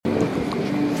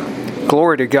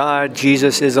Glory to God,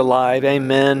 Jesus is alive.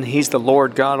 Amen. He's the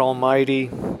Lord God Almighty.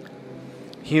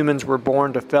 Humans were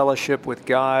born to fellowship with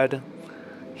God.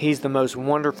 He's the most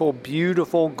wonderful,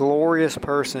 beautiful, glorious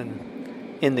person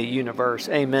in the universe.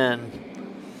 Amen.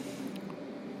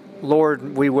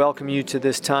 Lord, we welcome you to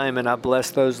this time, and I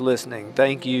bless those listening.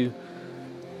 Thank you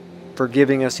for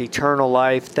giving us eternal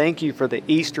life. Thank you for the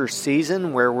Easter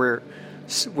season where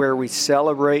we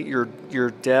celebrate your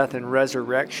death and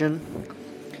resurrection.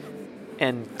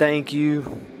 And thank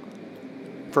you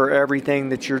for everything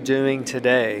that you're doing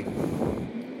today.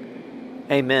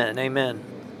 Amen. Amen.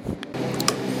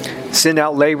 Send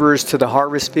out laborers to the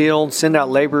harvest field. Send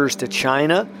out laborers to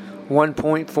China.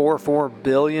 1.44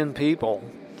 billion people.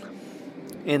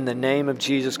 In the name of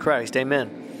Jesus Christ. Amen.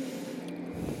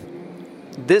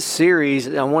 This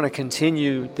series, I want to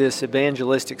continue this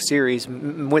evangelistic series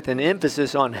with an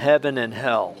emphasis on heaven and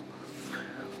hell.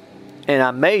 And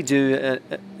I may do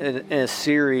a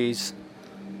series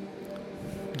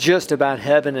just about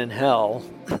heaven and hell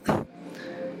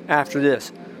after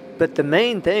this. But the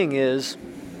main thing is,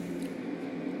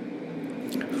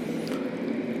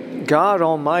 God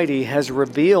Almighty has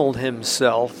revealed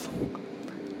Himself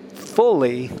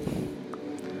fully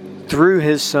through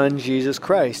His Son, Jesus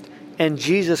Christ. And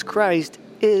Jesus Christ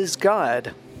is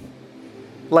God.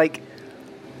 Like,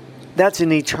 that's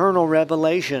an eternal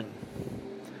revelation.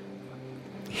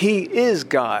 He is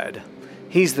God.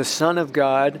 He's the Son of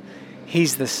God.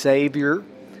 He's the Savior.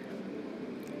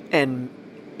 And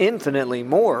infinitely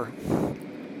more.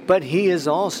 But He is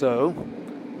also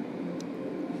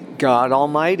God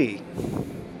Almighty.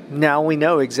 Now we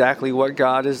know exactly what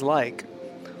God is like.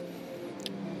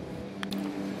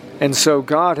 And so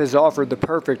God has offered the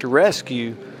perfect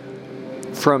rescue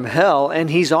from hell, and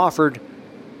He's offered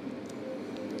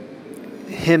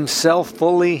Himself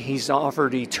fully. He's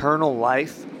offered eternal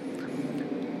life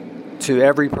to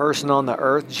every person on the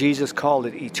earth. Jesus called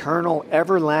it eternal,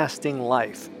 everlasting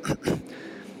life.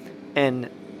 And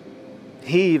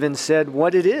He even said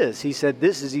what it is. He said,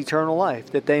 "This is eternal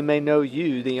life, that they may know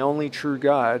you, the only true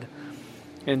God,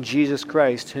 and Jesus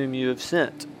Christ, whom you have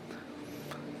sent."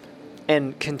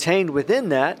 And contained within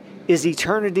that is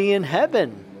eternity in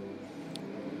heaven.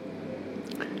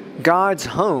 God's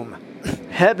home.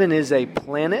 Heaven is a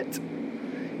planet.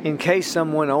 In case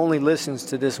someone only listens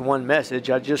to this one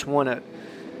message, I just want to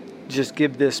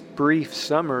give this brief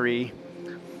summary.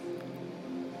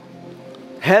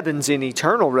 Heaven's in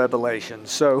eternal revelation.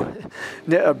 So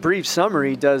a brief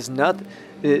summary does nothing.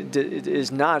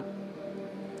 Is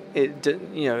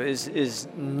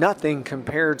nothing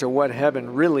compared to what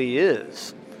heaven really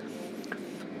is.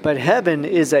 But heaven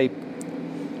is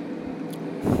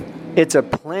it's a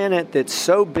planet that's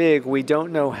so big we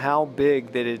don't know how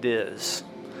big that it is.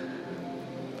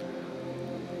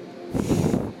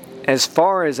 As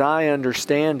far as I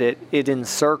understand it, it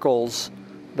encircles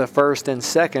the first and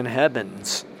second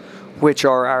heavens, which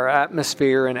are our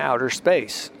atmosphere and outer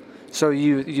space. So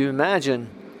you imagine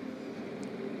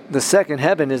the second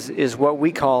heaven is what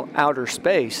we call outer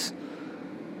space.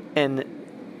 And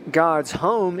God's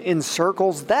home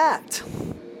encircles that.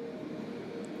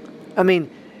 I mean,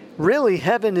 really,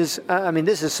 heaven is,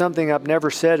 this is something I've never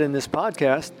said in this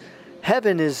podcast.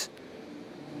 Heaven is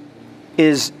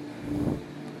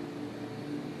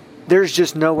there's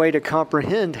just no way to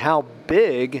comprehend how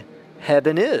big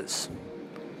heaven is.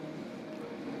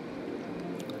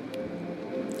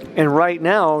 And right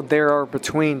now, there are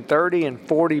between 30 and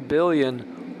 40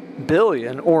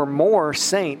 billion or more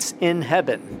saints in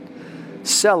heaven,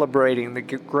 celebrating the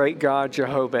great God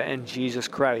Jehovah and Jesus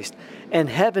Christ. And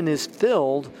heaven is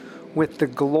filled with the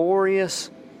glorious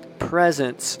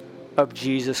presence of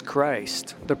Jesus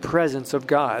Christ, the presence of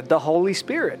God, the Holy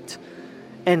Spirit.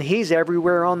 And He's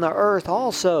everywhere on the earth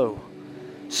also.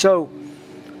 So,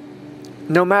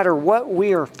 no matter what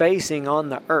we are facing on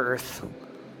the earth,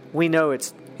 we know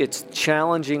it's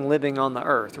challenging living on the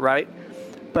earth, right?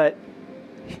 But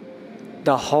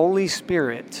the Holy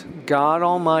Spirit, God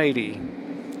Almighty,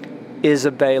 is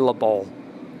available,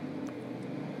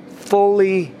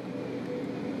 fully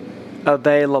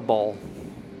available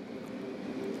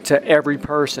to every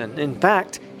person. In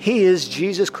fact, He is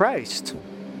Jesus Christ.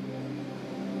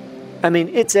 I mean,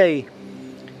 it's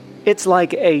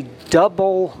like a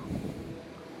double.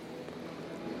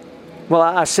 Well,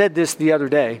 I said this the other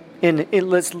day.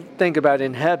 Let's think about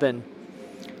in heaven.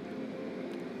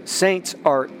 Saints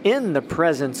are in the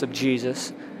presence of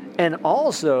Jesus, and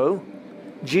also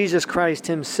Jesus Christ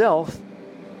Himself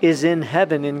is in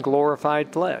heaven in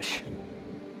glorified flesh.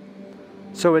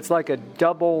 So it's like a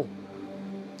double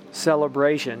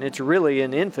celebration. It's really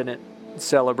an infinite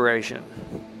celebration.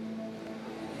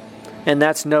 And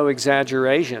that's no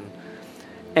exaggeration.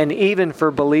 And even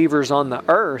for believers on the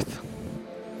earth,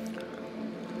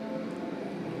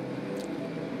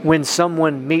 when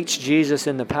someone meets Jesus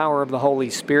in the power of the Holy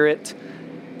Spirit,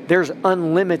 there's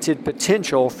unlimited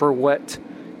potential for what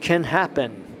can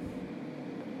happen,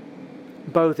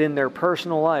 both in their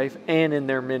personal life and in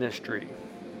their ministry.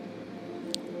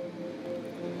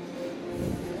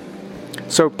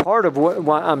 So part of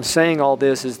why I'm saying all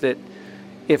this is that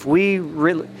if we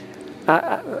really,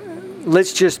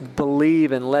 let's just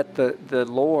believe and let the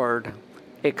Lord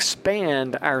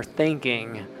expand our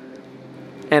thinking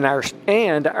and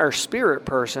our spirit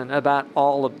person about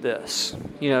all of this.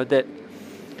 That,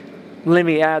 let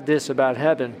me add this about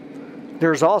heaven.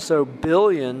 There's also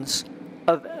billions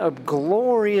of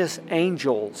glorious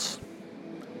angels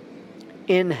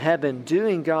in heaven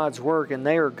doing God's work, and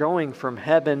they are going from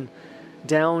heaven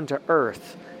down to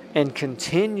earth and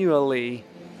continually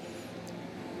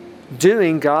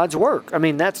doing God's work. I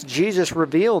mean, that's Jesus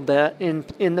revealed that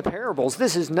in the parables.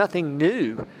 This is nothing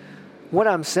new. What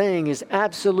I'm saying is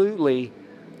absolutely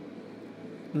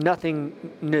nothing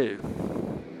new.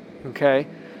 Okay?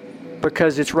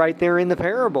 Because it's right there in the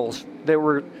parables that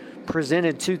were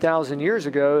presented 2,000 years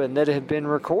ago and that have been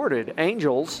recorded.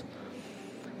 Angels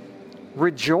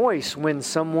rejoice when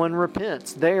someone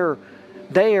repents. They are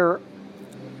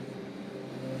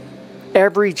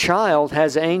every child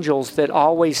has angels that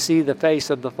always see the face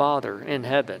of the Father in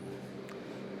heaven.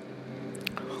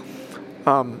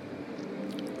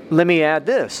 Let me add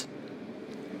this.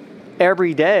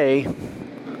 Every day,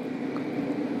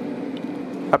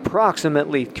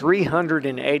 approximately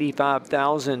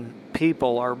 385,000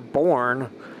 people are born,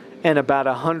 and about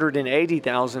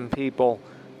 180,000 people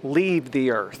leave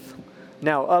the earth.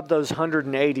 Now, of those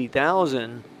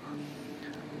 180,000,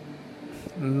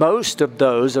 most of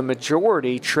those, a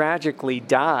majority, tragically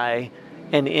die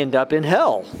and end up in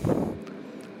hell.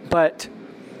 But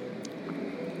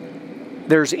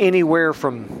there's anywhere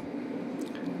from,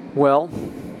 well,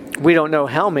 we don't know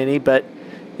how many, but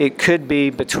it could be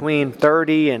between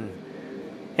 30 and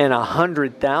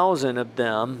 100,000 of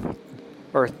them,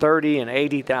 or 30 and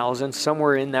 80,000,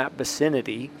 somewhere in that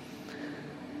vicinity,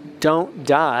 don't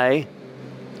die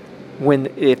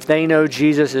if they know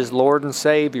Jesus is Lord and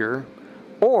Savior,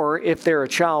 or if they're a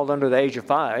child under the age of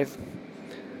 5.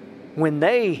 When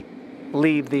they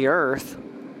leave the earth,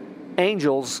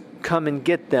 angels come and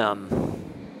get them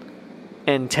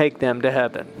and take them to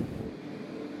heaven.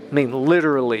 I mean,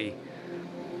 literally.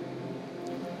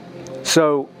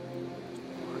 So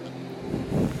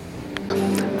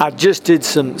I just did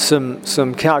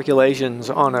some calculations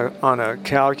on a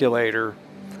calculator,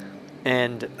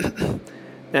 and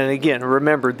again,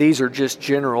 remember, these are just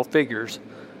general figures.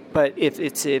 But if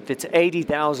it's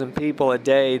 80,000 people a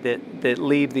day that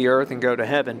leave the earth and go to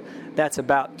heaven, that's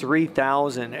about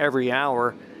 3,000 every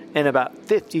hour and about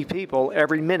 50 people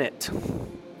every minute.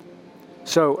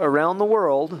 So around the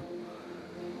world,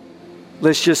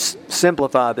 let's just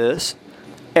simplify this.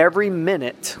 Every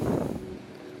minute,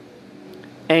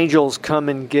 angels come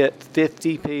and get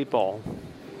 50 people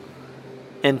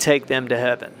and take them to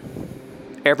heaven.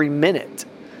 Every minute.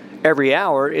 Every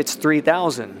hour, it's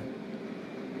 3,000.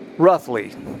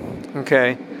 Roughly.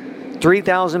 Okay?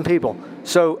 3,000 people.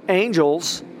 So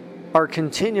angels are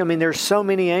continuing. I mean, there's so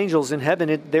many angels in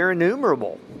heaven, they're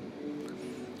innumerable.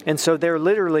 And so they're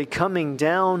literally coming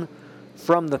down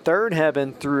from the third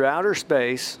heaven through outer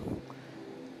space,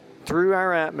 through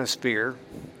our atmosphere.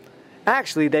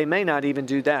 Actually, they may not even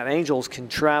do that. Angels can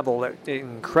travel at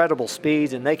incredible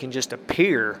speeds, and they can just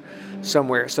appear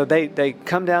somewhere. So they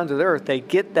come down to the earth, they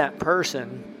get that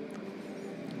person,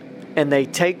 and they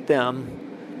take them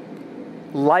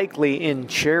likely in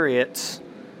chariots.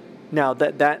 Now,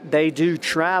 that they do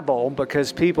travel,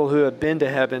 because people who have been to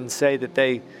heaven say that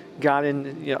they got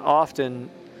in, often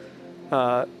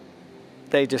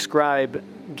they describe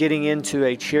getting into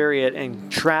a chariot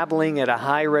and traveling at a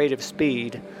high rate of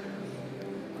speed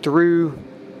through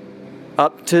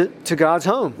up to God's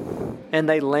home. And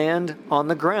they land on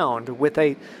the ground with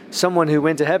someone who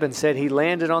went to heaven said he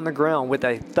landed on the ground with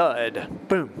a thud.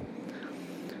 Boom.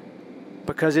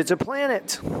 Because it's a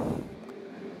planet.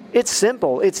 It's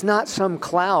simple. It's not some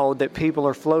cloud that people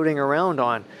are floating around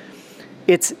on.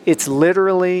 It's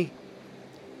literally,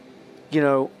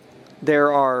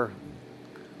 there are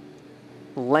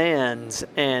lands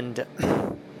and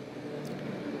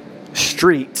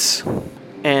streets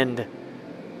and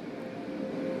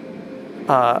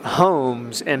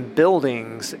homes and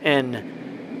buildings,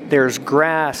 and there's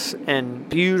grass and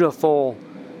beautiful,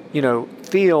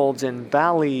 fields and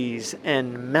valleys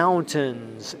and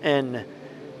mountains and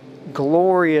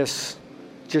glorious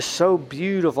just so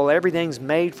beautiful. Everything's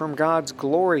made from God's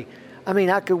glory. I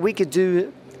mean, we could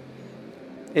do,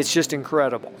 it's just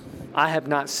incredible. I have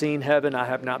not seen heaven. I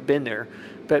have not been there.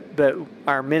 But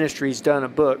our ministry's done a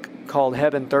book called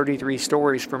Heaven 33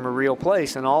 Stories from a Real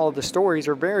Place. And all of the stories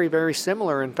are very, very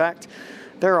similar. In fact,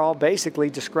 they're all basically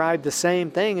describe the same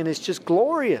thing. And it's just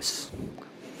glorious.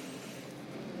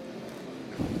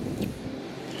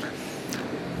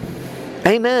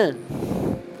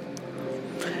 Amen.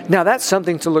 Now that's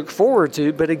something to look forward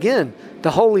to. But again,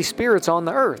 the Holy Spirit's on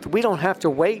the earth. We don't have to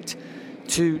wait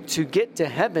to get to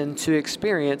heaven to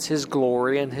experience His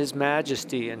glory and His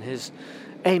majesty and His...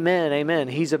 Amen, amen.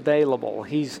 He's available.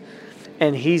 He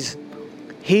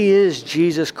is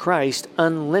Jesus Christ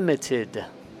unlimited.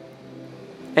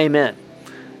 Amen.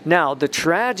 Now, the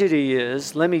tragedy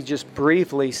is, let me just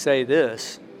briefly say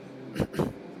this.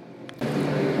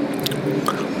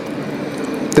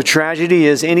 The tragedy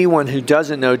is anyone who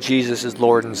doesn't know Jesus as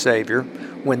Lord and Savior,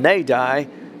 when they die,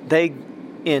 they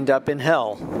end up in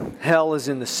hell. Hell is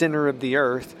in the center of the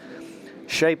earth,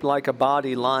 shaped like a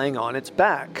body lying on its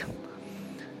back.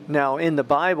 Now, in the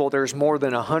Bible, there's more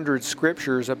than 100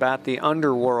 scriptures about the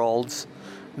underworlds,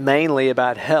 mainly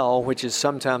about hell, which is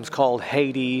sometimes called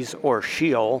Hades or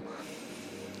Sheol.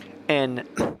 And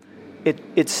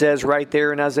it says right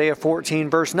there in Isaiah 14,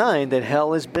 verse 9, that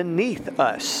hell is beneath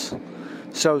us.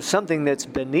 So something that's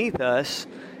beneath us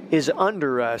is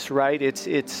under us, right?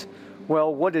 It's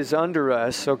well, what is under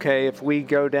us? Okay, if we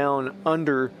go down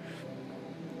under,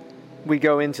 we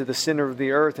go into the center of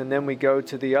the earth and then we go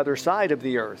to the other side of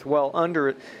the earth. Well, under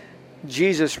it,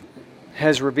 Jesus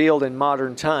has revealed in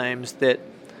modern times that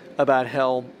about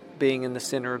hell being in the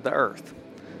center of the earth.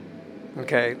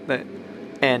 Okay,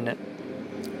 and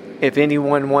if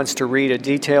anyone wants to read a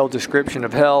detailed description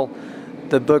of hell,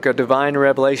 the book of Divine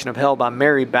Revelation of Hell by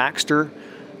Mary Baxter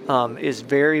is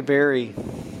very, very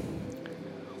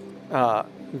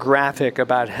graphic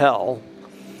about hell.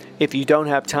 If you don't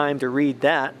have time to read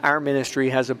that, our ministry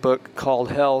has a book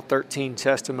called Hell, 13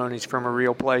 Testimonies from a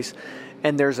Real Place.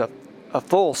 And there's a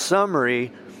full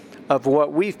summary of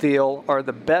what we feel are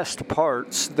the best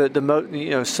parts,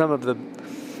 some of the,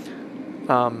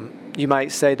 you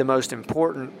might say, the most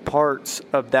important parts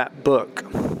of that book.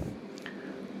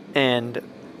 And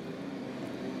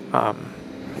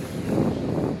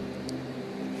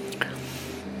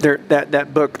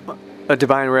that book, A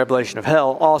Divine Revelation of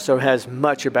Hell, also has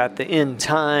much about the end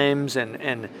times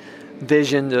and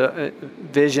visions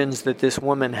that this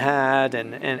woman had,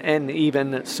 and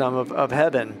even some of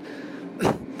heaven.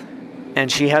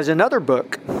 And she has another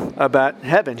book about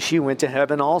heaven. She went to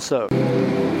heaven also.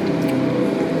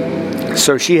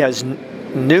 So she has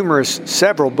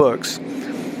several books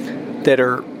that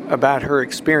are about her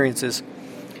experiences.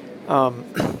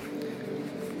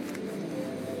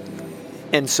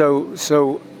 And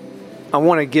so I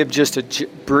want to give just a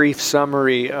brief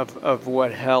summary of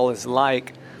what hell is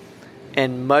like.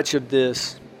 And much of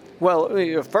this,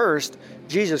 well, first,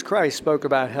 Jesus Christ spoke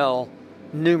about hell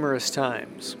numerous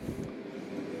times.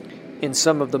 In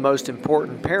some of the most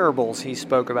important parables, he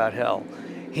spoke about hell.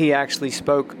 He actually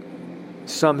spoke,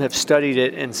 some have studied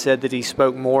it and said that he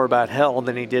spoke more about hell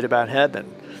than he did about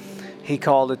heaven. He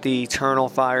called it the eternal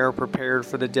fire prepared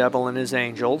for the devil and his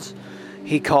angels.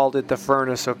 He called it the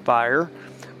furnace of fire,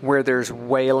 where there's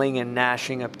wailing and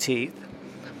gnashing of teeth.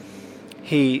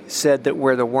 He said that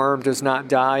where the worm does not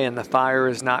die and the fire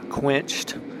is not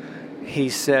quenched. He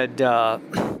said,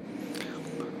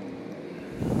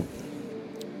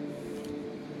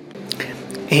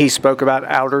 he spoke about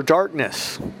outer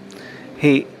darkness.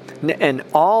 And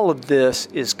all of this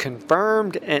is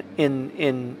confirmed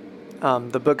in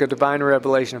the book of Divine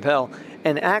Revelation of Hell.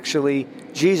 And actually,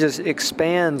 Jesus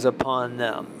expands upon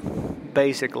them,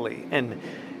 basically.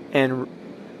 And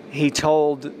he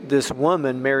told this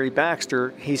woman, Mary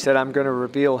Baxter, he said, I'm going to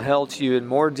reveal hell to you in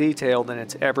more detail than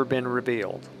it's ever been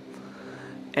revealed.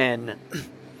 And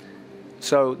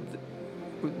so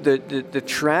the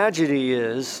tragedy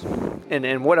is,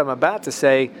 and what I'm about to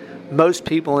say, most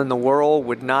people in the world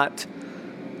would not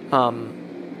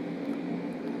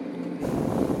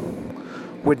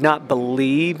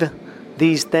believe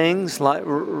these things,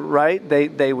 right?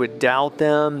 They would doubt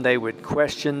them, they would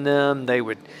question them, they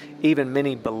would, even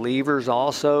many believers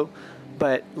also.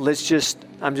 But I'm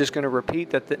just going to repeat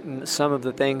that some of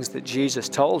the things that Jesus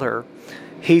told her.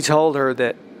 He told her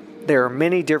that there are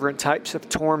many different types of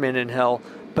torment in hell,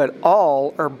 but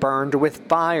all are burned with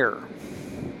fire.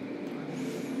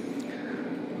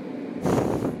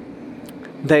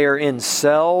 They are in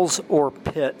cells or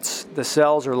pits. The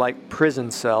cells are like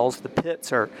prison cells. The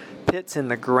pits are pits in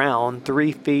the ground,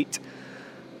 3 feet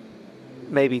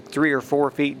maybe 3 or 4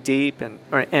 feet deep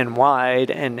and wide,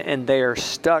 and they are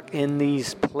stuck in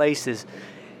these places.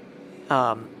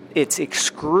 It's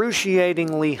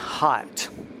excruciatingly hot.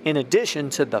 In addition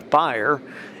to the fire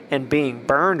and being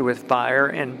burned with fire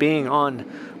and being on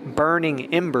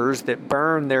burning embers that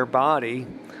burn their body,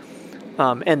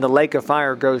 and the lake of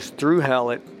fire goes through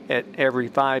hell at every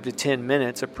 5 to 10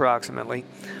 minutes approximately.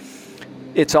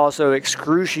 It's also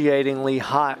excruciatingly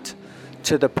hot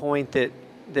to the point that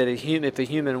if a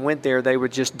human went there, they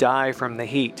would just die from the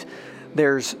heat.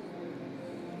 There's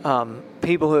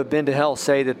people who have been to hell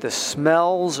say that the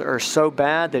smells are so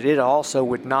bad that it also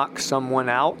would knock someone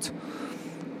out.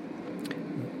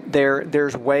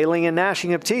 There's wailing and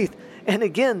gnashing of teeth. And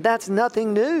again, that's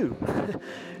nothing new.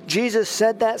 Jesus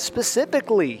said that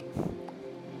specifically.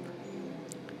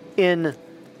 In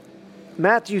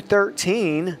Matthew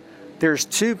 13, there's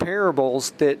 2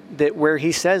 parables that where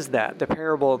he says that. The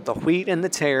parable of the wheat and the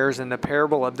tares and the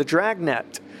parable of the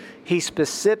dragnet. He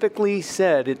specifically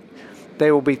said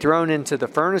they will be thrown into the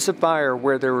furnace of fire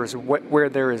where there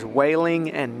is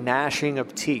wailing and gnashing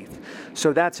of teeth.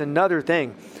 So that's another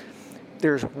thing.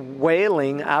 There's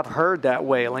wailing. I've heard that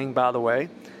wailing, by the way,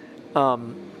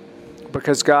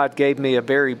 because God gave me a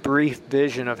very brief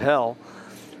vision of hell.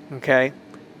 Okay?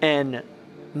 And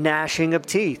gnashing of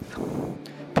teeth.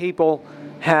 People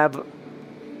have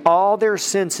all their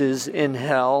senses in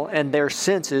hell, and their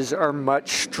senses are much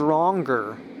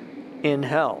stronger in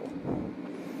hell.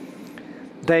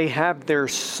 They have their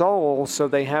soul, so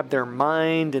they have their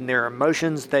mind and their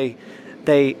emotions. They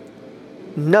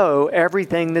know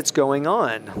everything that's going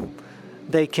on.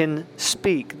 They can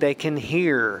speak. They can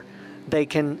hear. They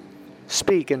can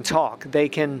speak and talk. They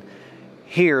can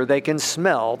hear. They can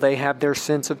smell. They have their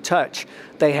sense of touch.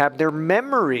 They have their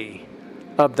memory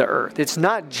of the earth. It's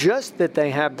not just that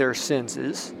they have their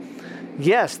senses.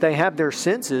 Yes, they have their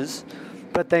senses,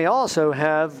 but they also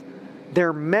have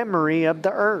their memory of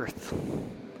the earth.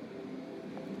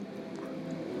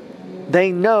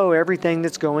 They know everything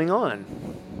that's going on.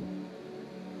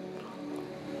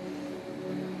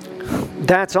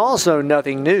 That's also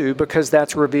nothing new, because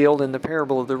that's revealed in the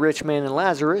parable of the rich man and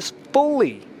Lazarus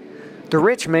fully. The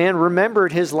rich man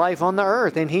remembered his life on the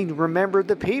earth, and he remembered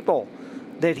the people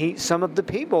some of the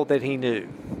people that he knew.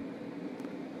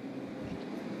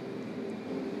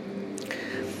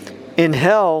 In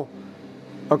hell,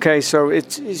 okay, so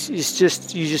it's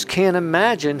just, you just can't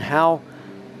imagine how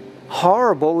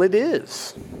horrible it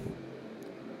is.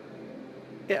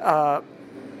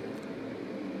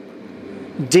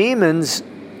 Demons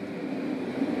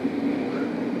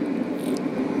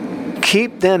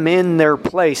keep them in their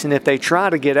place, and if they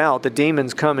try to get out, the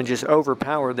demons come and just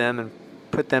overpower them and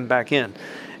put them back in.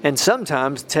 And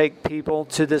sometimes take people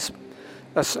to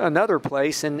another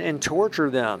place and torture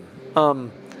them.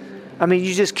 I mean,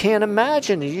 you just can't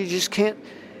imagine. You just can't.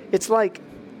 It's like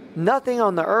nothing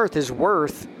on the earth is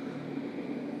worth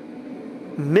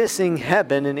missing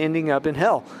heaven and ending up in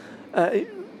hell.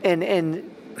 And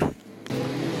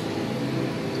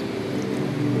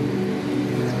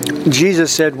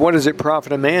Jesus said, "What does it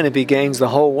profit a man if he gains the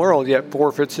whole world yet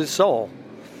forfeits his soul?"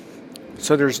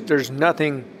 So there's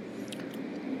nothing,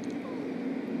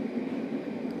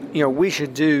 we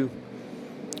should do.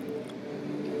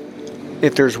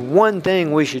 If there's one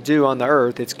thing we should do on the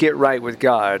earth, it's get right with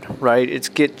God, right? It's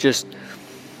get just,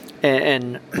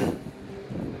 and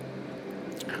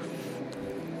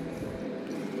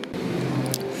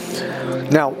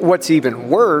now what's even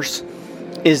worse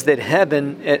is that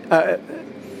heaven,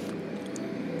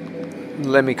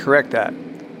 let me correct that.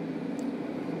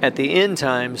 At the end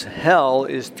times, hell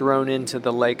is thrown into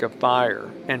the lake of fire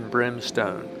and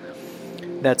brimstone.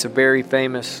 That's a very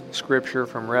famous scripture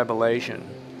from Revelation.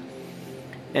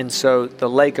 And so the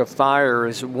lake of fire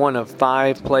is one of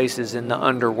 5 places in the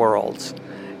underworlds.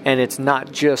 And it's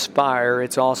not just fire,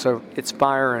 it's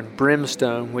fire and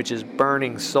brimstone, which is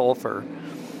burning sulfur.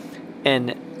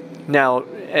 And now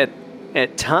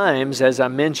at times, as I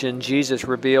mentioned, Jesus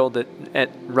revealed that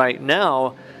right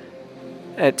now,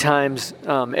 at times,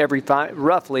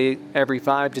 roughly every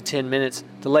 5 to 10 minutes,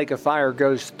 the lake of fire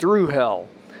goes through hell,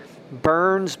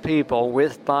 burns people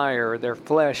with fire. Their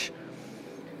flesh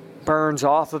burns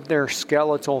off of their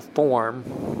skeletal form,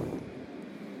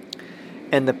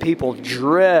 and the people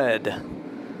dread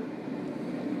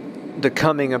the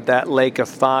coming of that lake of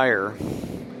fire.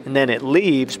 And then it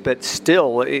leaves, but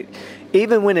still,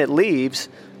 even when it leaves,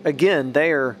 again,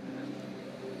 they're,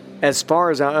 as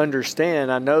far as I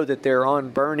understand, I know that they're on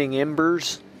burning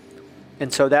embers,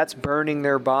 and so that's burning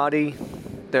their body.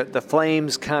 The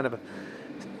flames kind of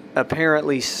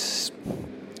apparently,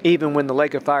 even when the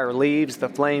lake of fire leaves, the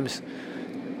flames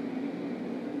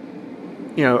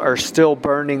are still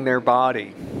burning their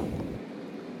body.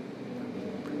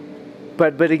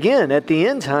 But again, at the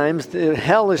end times,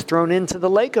 hell is thrown into the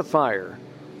lake of fire.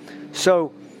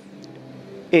 So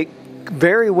it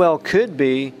very well could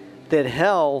be that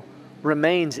hell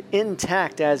remains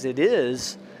intact as it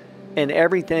is, and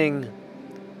everything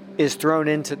is thrown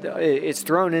into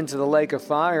the lake of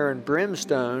fire and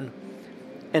brimstone,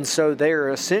 and so they are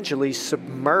essentially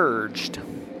submerged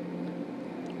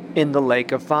in the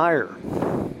lake of fire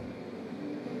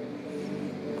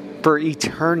for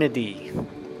eternity.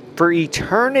 For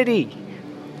eternity.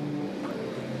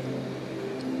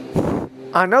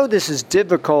 I know this is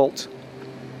difficult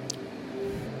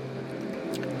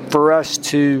for us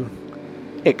to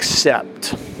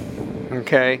accept,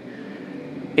 okay?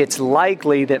 It's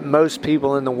likely that most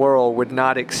people in the world would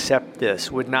not accept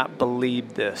this, would not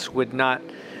believe this, would not,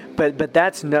 but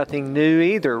that's nothing new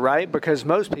either, right? Because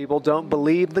most people don't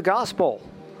believe the gospel.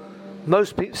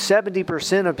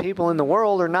 70% of people in the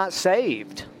world are not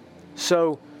saved.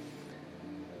 So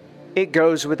it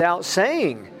goes without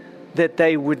saying that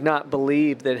they would not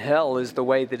believe that hell is the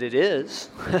way that it is.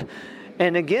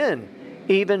 And again,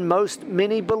 even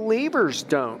many believers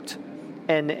don't.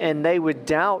 And they would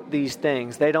doubt these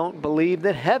things. They don't believe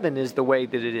that heaven is the way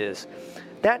that it is.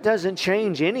 That doesn't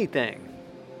change anything.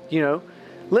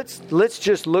 Let's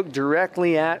just look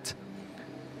directly at,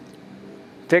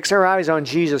 fix our eyes on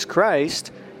Jesus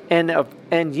Christ,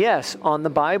 and yes, on the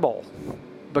Bible.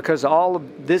 Because all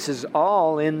of this is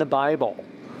all in the Bible.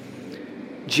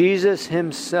 Jesus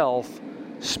himself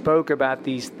spoke about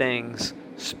these things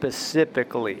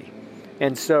specifically.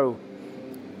 And so,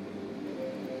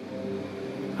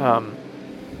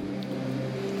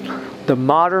 the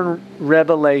modern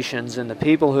revelations and the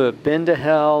people who have been to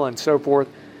hell and so forth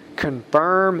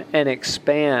confirm and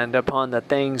expand upon the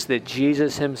things that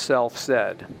Jesus himself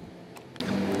said.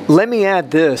 Let me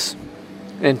add this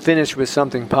and finish with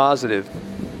something positive.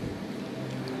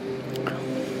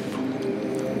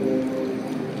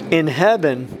 In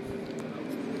heaven,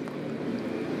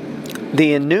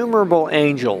 the innumerable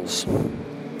angels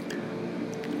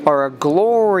are a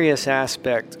glorious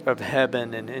aspect of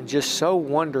heaven and just so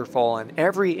wonderful. And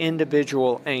every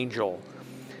individual angel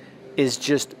is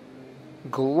just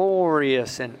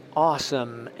glorious and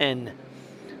awesome and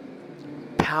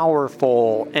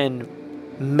powerful and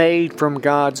made from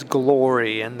God's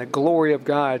glory. And the glory of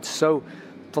God so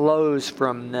flows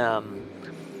from them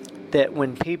that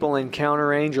when people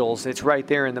encounter angels, it's right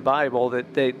there in the Bible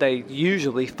that they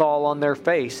usually fall on their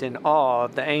face in awe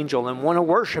of the angel and want to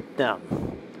worship them.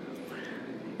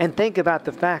 And think about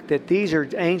the fact that these are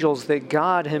angels that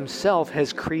God himself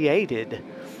has created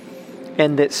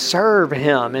and that serve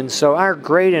him. And so our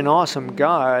great and awesome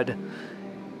God,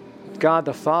 God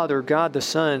the Father, God the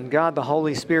Son, God the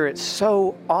Holy Spirit,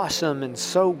 so awesome and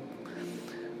so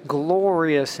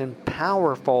glorious and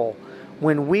powerful.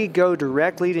 When we go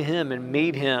directly to him and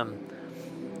meet him,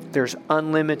 there's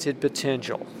unlimited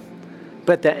potential.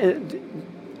 But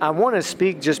I want to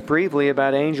speak just briefly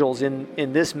about angels in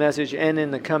this message and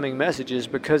in the coming messages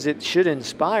because it should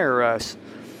inspire us.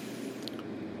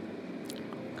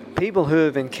 People who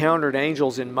have encountered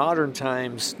angels in modern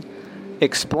times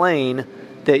explain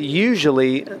that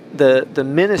usually the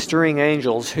ministering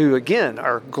angels, who again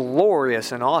are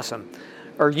glorious and awesome,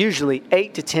 are usually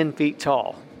 8 to 10 feet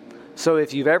tall. So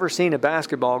if you've ever seen a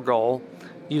basketball goal,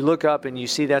 you look up and you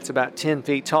see that's about 10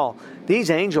 feet tall. These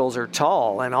angels are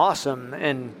tall and awesome,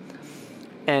 and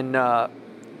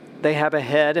they have a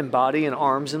head and body and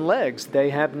arms and legs.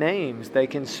 They have names. They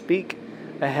can speak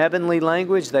a heavenly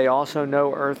language. They also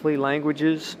know earthly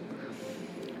languages.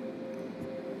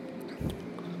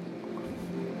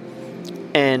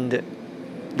 And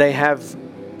they have,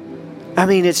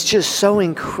 it's just so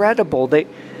incredible.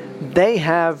 They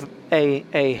have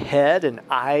a head and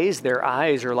eyes. Their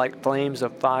eyes are like flames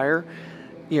of fire.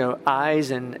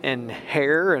 Eyes and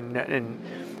hair and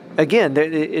again,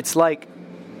 it's like,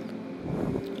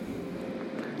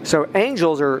 so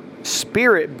angels are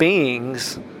spirit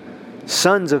beings,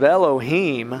 sons of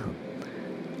Elohim.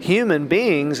 Human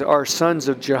beings are sons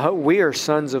of Jehovah. We are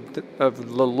sons of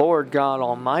the Lord God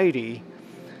Almighty,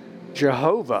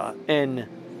 Jehovah, and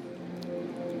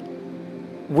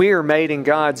we are made in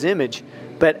God's image.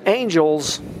 But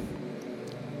angels,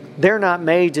 they're not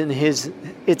made in his,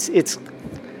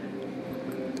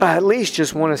 I at least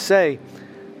just want to say,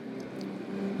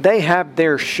 they have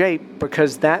their shape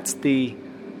because that's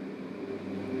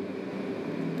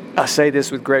I say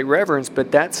this with great reverence,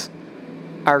 but that's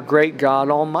our great God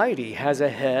Almighty, has a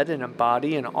head and a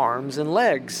body and arms and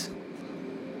legs.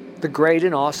 The great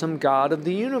and awesome God of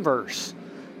the universe.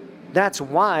 That's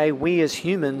why we as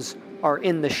humans are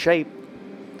in the shape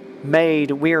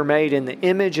we are made in the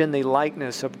image and the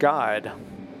likeness of God.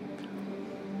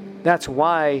 That's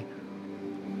why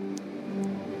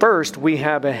first we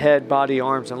have a head, body,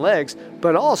 arms, and legs,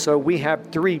 but also we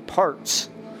have 3 parts: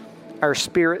 our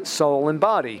spirit, soul, and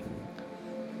body.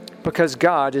 Because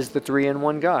God is the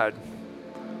 3-in-1 God.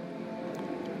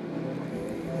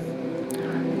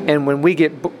 And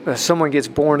when someone gets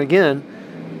born again,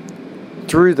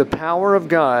 through the power of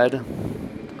God,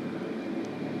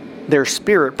 their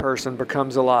spirit person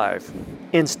becomes alive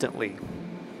instantly.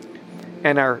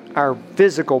 And our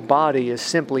physical body is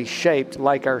simply shaped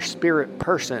like our spirit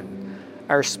person.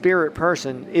 Our spirit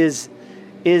person is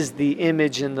the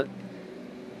image and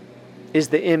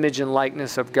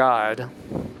likeness of God.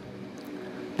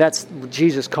 That's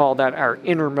Jesus called that our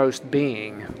innermost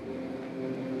being.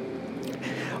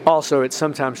 Also, it's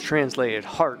sometimes translated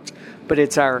heart, but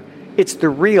it's the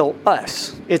real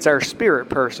us. It's our spirit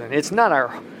person. It's not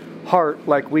our heart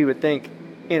like we would think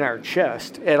in our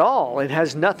chest at all. It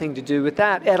has nothing to do with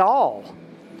that at all.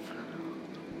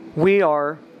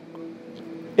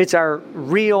 It's our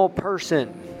real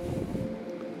person.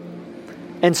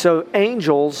 And so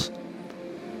angels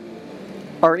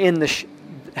are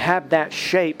have that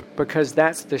shape because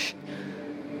that's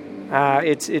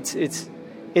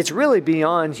it's really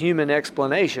beyond human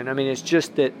explanation. I mean, it's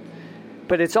just that,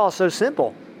 but it's also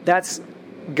simple. That's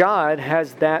God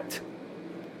has that.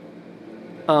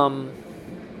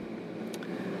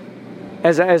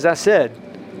 As I said,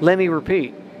 let me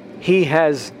repeat. He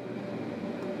has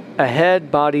a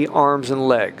head, body, arms, and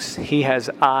legs. He has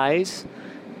eyes.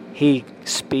 He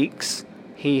speaks.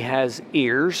 He has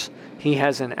ears. He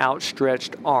has an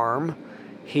outstretched arm.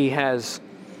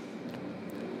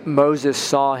 Moses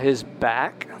saw his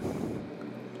back.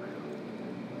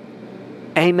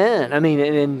 Amen. I mean,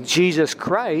 and Jesus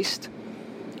Christ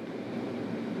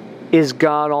is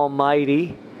God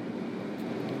Almighty,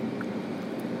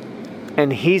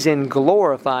 and He's in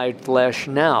glorified flesh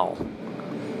now.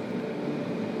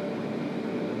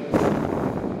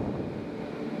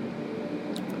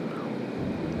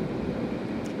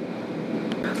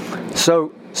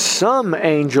 So some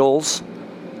angels,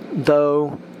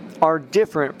 though, are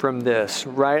different from this,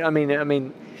 right? I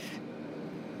mean,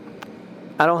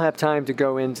 I don't have time to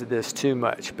go into this too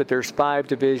much, but there's 5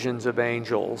 divisions of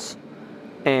angels,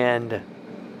 and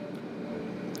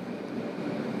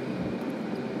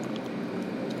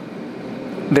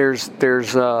there's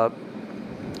the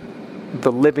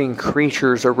living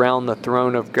creatures around the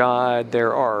throne of God.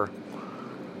 There are,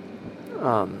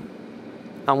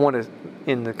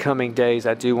 in the coming days,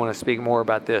 I do want to speak more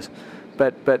about this.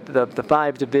 But the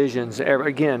 5 divisions,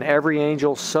 again, every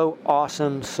angel so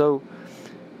awesome. So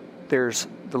there's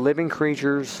the living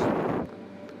creatures,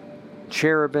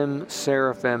 cherubim,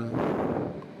 seraphim.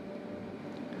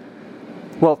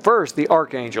 Well, first, the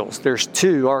archangels. There's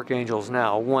 2 archangels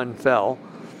now. 1 fell.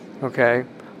 Okay.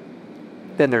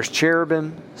 Then there's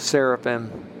cherubim,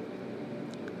 seraphim,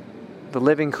 the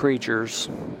living creatures,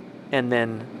 and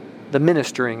then the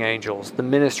ministering angels. The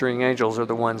ministering angels are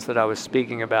the ones that I was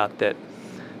speaking about that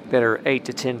are 8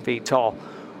 to 10 feet tall.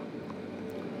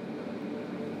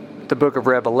 The book of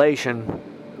Revelation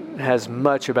has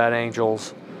much about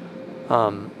angels.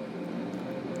 Some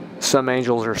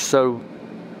angels are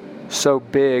so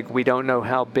big we don't know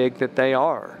how big that they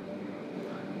are.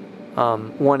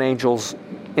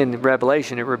 In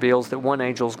Revelation, it reveals that one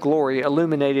angel's glory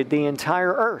illuminated the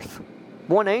entire earth.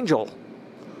 One angel.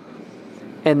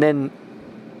 And then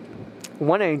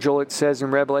one angel, it says in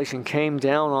Revelation, came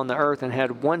down on the earth and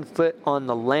had 1 foot on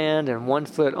the land and 1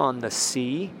 foot on the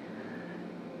sea.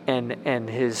 And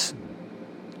his,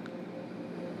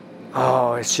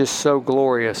 it's just so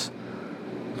glorious.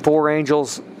 4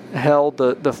 angels held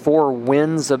the 4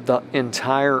 winds of the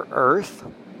entire earth.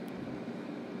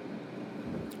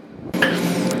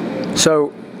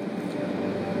 So,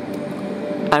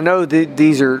 I know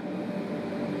that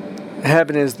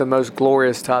heaven is the most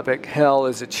glorious topic. Hell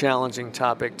is a challenging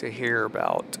topic to hear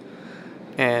about.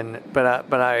 But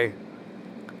I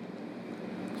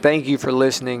thank you for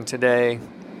listening today.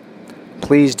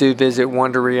 Please do visit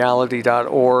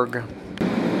wonderreality.org.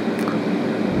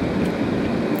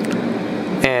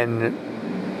 And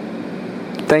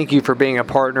thank you for being a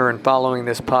partner and following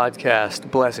this podcast.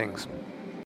 Blessings.